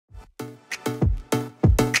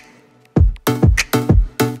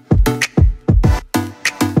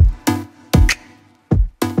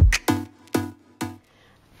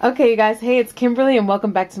Okay, you guys, hey, it's Kimberly and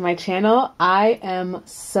welcome back to my channel. I am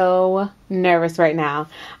so nervous right now.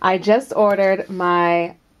 I just ordered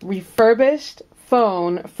my refurbished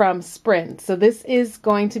phone from Sprint. So this is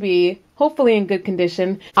going to be hopefully in good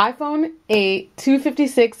condition. iPhone 8,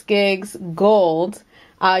 256 gigs, gold.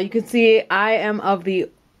 You can see I am of the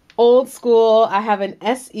old school. I have an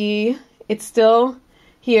SE. It's still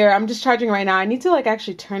here. I'm just charging right now. I need to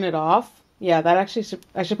actually turn it off. Yeah, that actually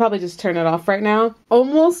I should probably just turn it off right now.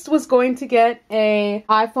 Almost was going to get a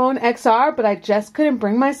iPhone XR, but I just couldn't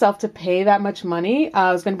bring myself to pay that much money. It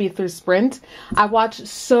was going to be through Sprint. I watched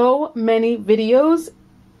so many videos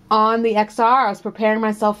on the XR. I was preparing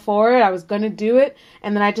myself for it. I was going to do it,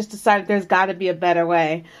 and then I just decided there's got to be a better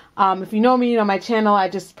way. If you know me, you know my channel, I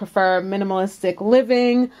just prefer minimalistic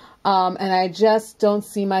living, and I just don't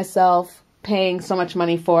see myself paying so much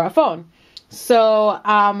money for a phone. So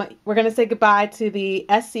we're going to say goodbye to the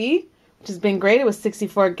SE, which has been great. It was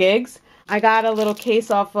 64 gigs. I got a little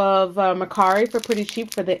case off of Mercari for pretty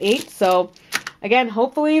cheap for the 8. So again,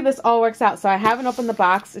 hopefully this all works out. So I haven't opened the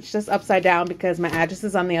box. It's just upside down because my address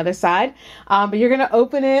is on the other side. But you're going to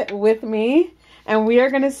open it with me and we are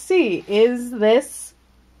going to see, is this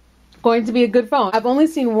going to be a good phone? I've only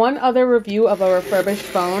seen one other review of a refurbished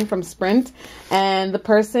phone from Sprint, and the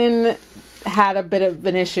person had a bit of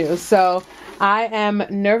an issue. So I am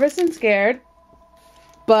nervous and scared,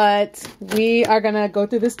 but we are gonna go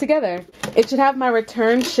through this together. It should have my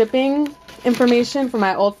return shipping information for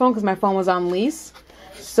my old phone because my phone was on lease.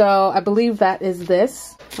 So I believe that is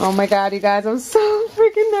this. Oh my god, you guys, I'm so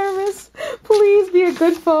freaking nervous. Please be a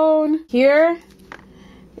good phone. Here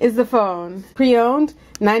is the phone. Pre-owned,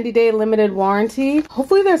 90-day limited warranty.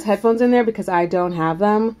 Hopefully there's headphones in there because I don't have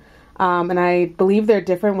them. And I believe they're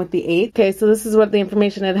different with the 8. Okay, so this is what the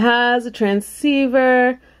information it has. A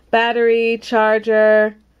transceiver, battery,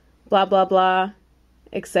 charger, blah, blah, blah,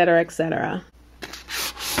 etc., etc.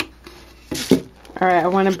 Alright, I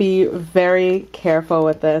want to be very careful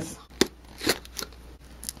with this.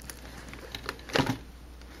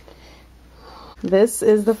 This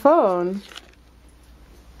is the phone.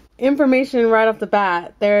 Information right off the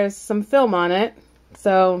bat. There's some film on it,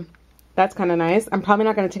 so that's kind of nice. I'm probably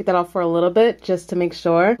not going to take that off for a little bit just to make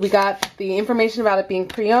sure. We got the information about it being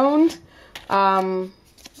pre-owned. I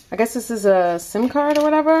guess this is a SIM card or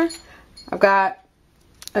whatever. I've got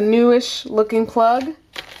a newish looking plug,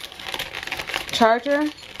 charger,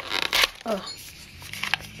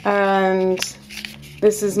 and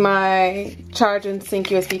this is my charge and sync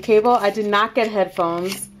USB cable. I did not get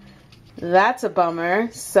headphones. That's a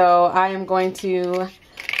bummer. So I am going to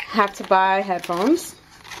have to buy headphones.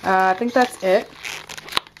 I think that's it.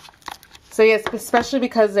 So yes, especially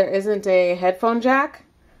because there isn't a headphone jack,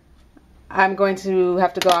 I'm going to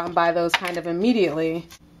have to go out and buy those kind of immediately.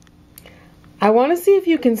 I want to see if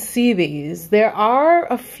you can see these. There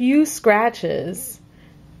are a few scratches,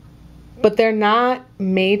 but they're not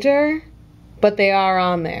major, but they are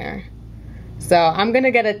on there. So I'm going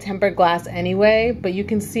to get a tempered glass anyway, but you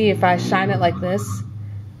can see if I shine it like this.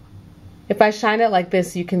 If I shine it like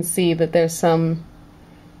this, you can see that there's some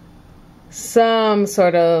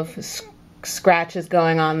sort of scratches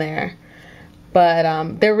going on there,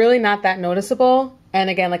 but they're really not that noticeable. And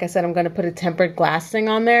again, like I said, I'm going to put a tempered glass thing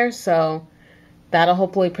on there, so that'll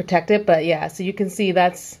hopefully protect it. But yeah, so you can see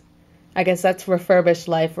I guess that's refurbished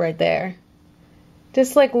life right there.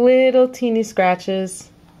 Just like little teeny scratches.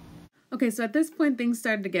 Okay, so at this point things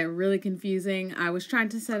started to get really confusing. I was trying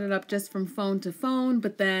to set it up just from phone to phone,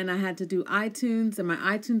 but then I had to do iTunes, and my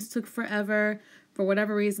iTunes took forever. For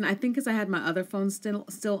whatever reason, I think because I had my other phone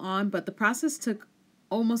still on, but the process took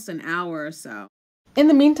almost an hour or so. In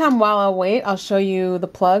the meantime, while I wait, I'll show you the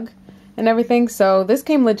plug and everything. So this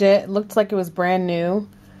came legit. It looked like it was brand new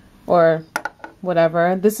or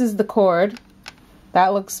whatever. This is the cord.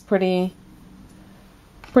 That looks pretty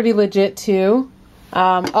legit too.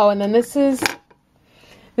 Oh, and then this is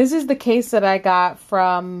the case that I got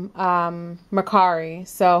from Mercari.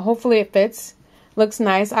 So hopefully it fits. Looks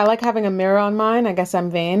nice. I like having a mirror on mine. I guess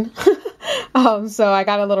I'm vain. So I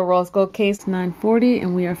got a little rose gold case. $9.40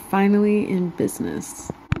 and we are finally in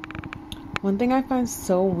business. One thing I find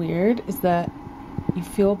so weird is that you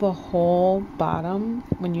feel the whole bottom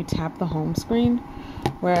when you tap the home screen.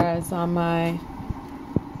 Whereas on my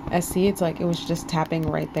SE, it's like it was just tapping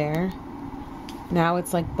right there. Now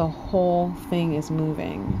it's like the whole thing is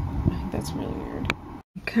moving. I think that's really weird.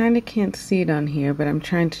 You kind of can't see it on here, but I'm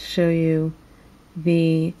trying to show you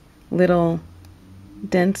the little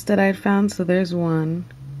dents that I'd found. So there's one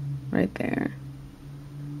right there,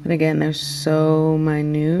 but again, they're so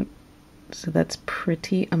minute, so that's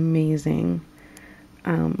pretty amazing.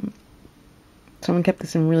 Someone kept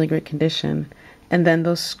this in really great condition. And then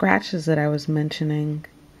those scratches that I was mentioning,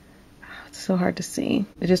 it's so hard to see.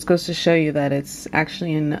 It just goes to show you that it's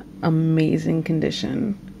actually in amazing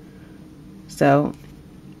condition. So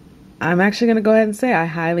I'm actually going to go ahead and say I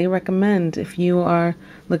highly recommend if you are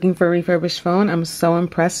looking for a refurbished phone. I'm so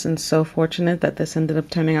impressed and so fortunate that this ended up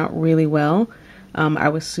turning out really well. I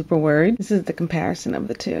was super worried. This is the comparison of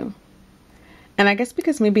the two. And I guess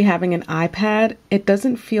because maybe having an iPad, it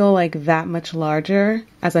doesn't feel like that much larger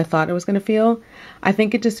as I thought it was going to feel. I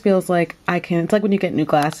think it just feels like it's like when you get new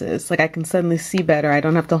glasses, like I can suddenly see better. I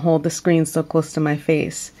don't have to hold the screen so close to my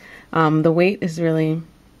face. The weight is really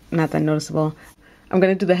not that noticeable. I'm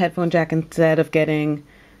going to do the headphone jack instead of getting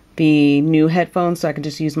the new headphones so I can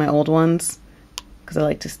just use my old ones because I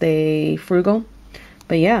like to stay frugal.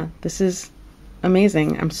 But yeah, this is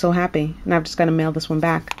amazing. I'm so happy. And I've just got to mail this one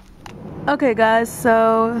back. Okay guys,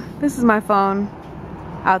 so this is my phone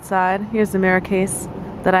outside. Here's the mirror case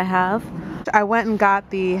that I have. I went and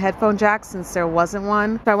got the headphone jack since there wasn't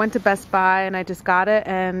one. So I went to Best Buy and I just got it,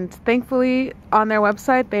 and thankfully on their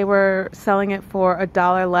website they were selling it for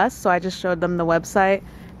 $1 less, so I just showed them the website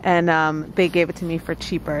and they gave it to me for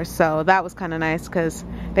cheaper. So that was kind of nice because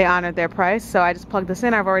they honored their price. So I just plugged this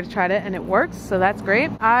in. I've already tried it and it works, so that's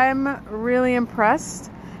great. I'm really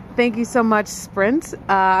impressed. Thank you so much, Sprint.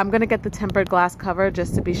 I'm gonna get the tempered glass cover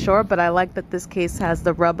just to be sure, but I like that this case has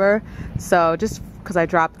the rubber. So just because I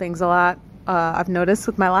drop things a lot, I've noticed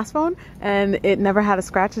with my last phone, and it never had a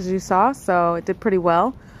scratch as you saw, so it did pretty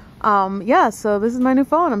well. Yeah, so this is my new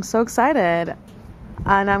phone. I'm so excited,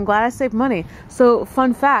 and I'm glad I saved money. So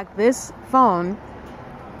fun fact, this phone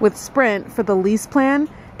with Sprint for the lease plan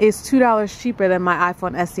is $2 cheaper than my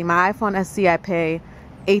iPhone SE. My iPhone SE I pay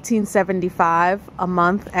 $18.75 a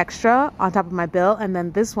month extra on top of my bill, and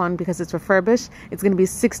then this one, because it's refurbished, it's going to be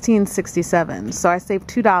 $16.67. So I saved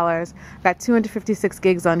 $2. Got 256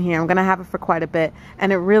 gigs on here. I'm going to have it for quite a bit,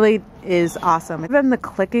 and it really is awesome. Even the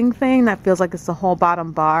clicking thing that feels like it's the whole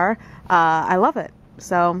bottom bar, I love it.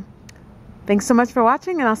 So thanks so much for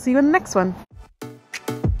watching, and I'll see you in the next one.